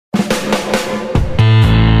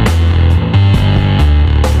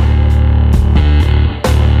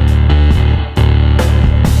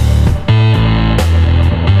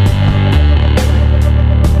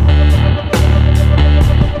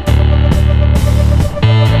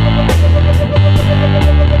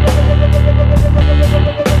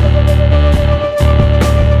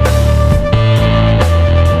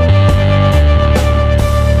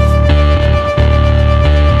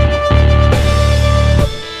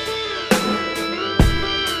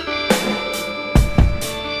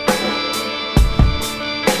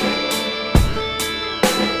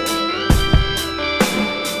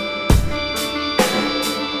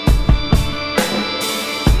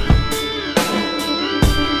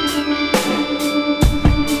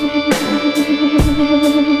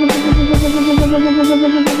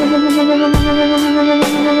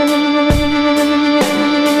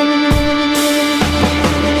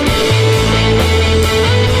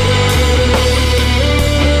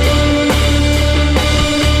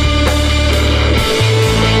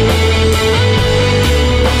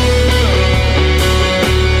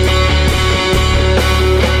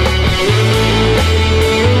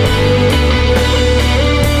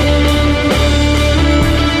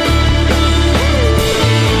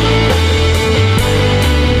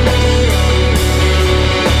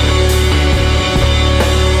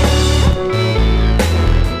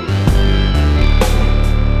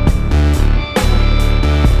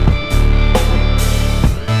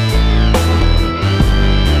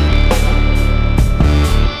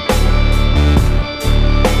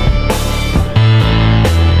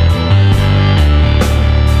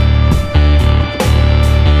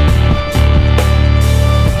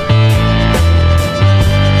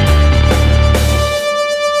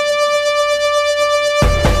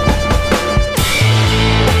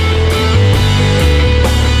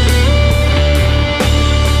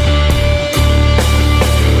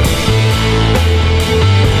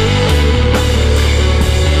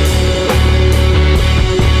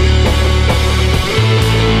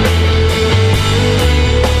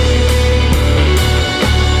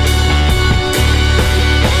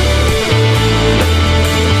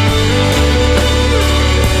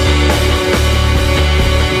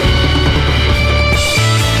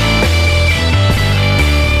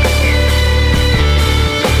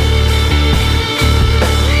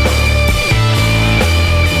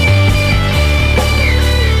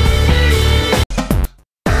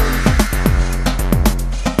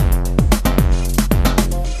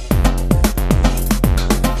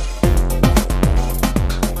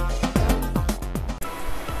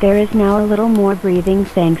There is now a little more breathing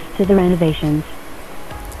thanks to the renovations.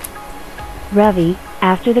 Ravi,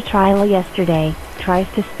 after the trial yesterday,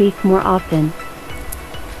 tries to speak more often.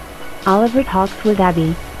 Oliver talks with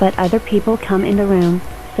Abby, but other people come in the room,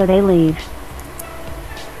 so they leave.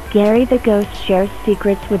 Gary the ghost shares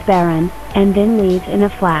secrets with Baron, and then leaves in a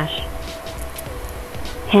flash.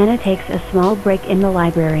 Hannah takes a small break in the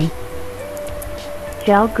library.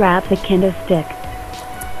 Gel grabs a kendo stick.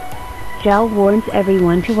 Gel warns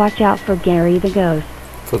everyone to watch out for Gary the ghost.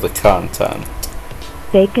 For the content.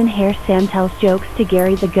 Bacon Hair Sam tells jokes to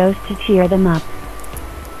Gary the ghost to cheer them up.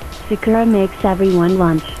 Sakura makes everyone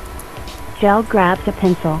lunch. Gel grabs a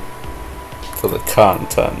pencil. For the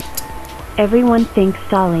content. Everyone thinks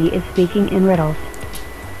Dolly is speaking in riddles.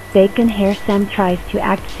 Bacon Hair Sam tries to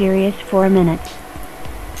act serious for a minute.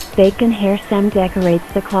 Bacon Hair Sam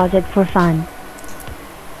decorates the closet for fun.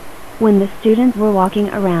 When the students were walking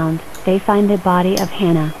around, they find the body of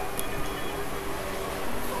Hannah.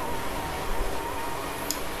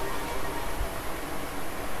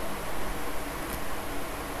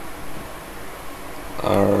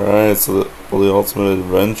 Alright, so the ultimate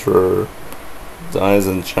adventurer dies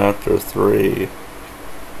in chapter 3.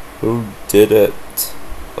 Who did it?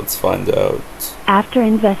 Let's find out. After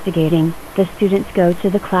investigating, the students go to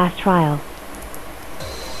the class trial.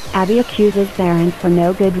 Abby accuses Baron for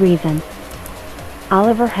no good reason.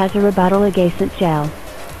 Oliver has a rebuttal against Gel.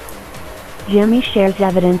 Jimmy shares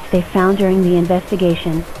evidence they found during the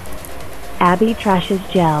investigation. Abby trashes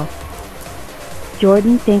Gel.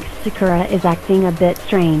 Jordan thinks Sakura is acting a bit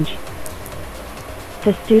strange.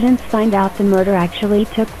 The students find out the murder actually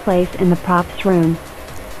took place in the props room.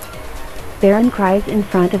 Baron cries in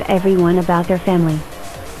front of everyone about their family.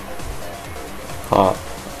 Huh.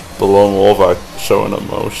 The lone wolf act showing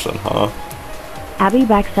emotion, huh? Abby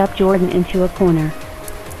backs up Jordan into a corner.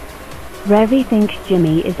 Revy thinks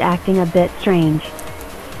Jimmy is acting a bit strange.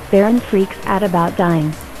 Baron freaks out about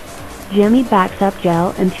dying. Jimmy backs up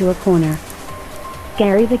Gel into a corner.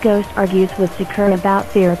 Gary the ghost argues with Sakura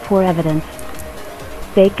about their poor evidence.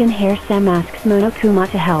 Bacon Hair Sam asks Monokuma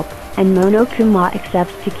to help, and Monokuma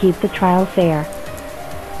accepts to keep the trial fair.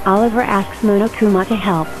 Oliver asks Monokuma to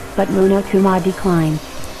help, but Monokuma declines.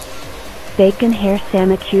 Bacon Hair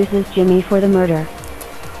Sam accuses Jimmy for the murder.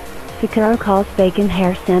 Sakura calls Bacon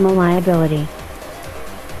Hair Sam a liability.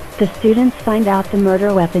 The students find out the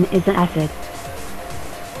murder weapon is an acid.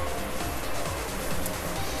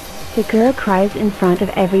 Sakura cries in front of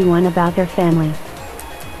everyone about their family.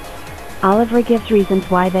 Oliver gives reasons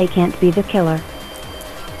why they can't be the killer.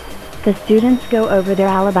 The students go over their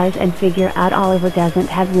alibis and figure out Oliver doesn't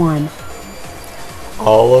have one.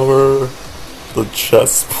 Oliver, the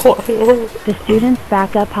chess player? The students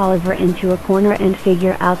back up Oliver into a corner and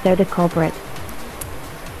figure out they're the culprit.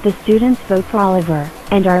 The students vote for Oliver,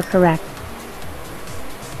 and are correct.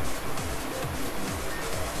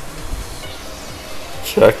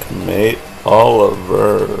 Checkmate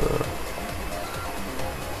Oliver.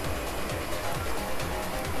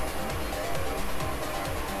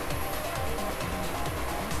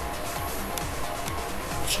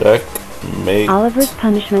 Checkmate. Oliver's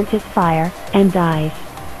punishment is fire, and dies.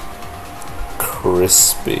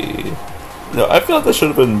 Crispy. No, I feel like that should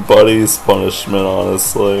have been Buddy's punishment,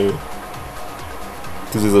 honestly.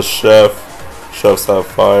 Because he's a chef. Chefs have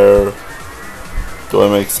fire. Do I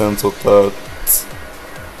make sense with that?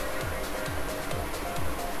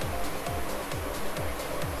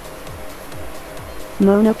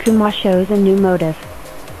 Monokuma shows a new motive.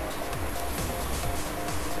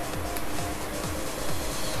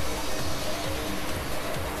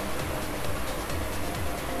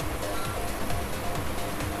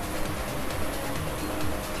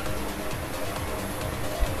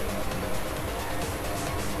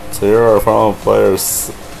 So here are our final players: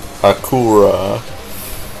 Akura,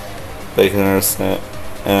 Bacon Hair Sam,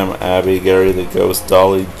 Abby, Gary the Ghost,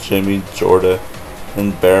 Dolly, Jimmy, Jordan,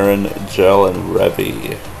 and Baron, Gel, and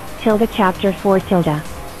Revy. Tilda Chapter 4 Tilda.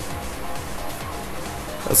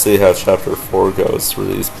 Let's see how Chapter 4 goes for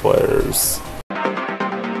these players.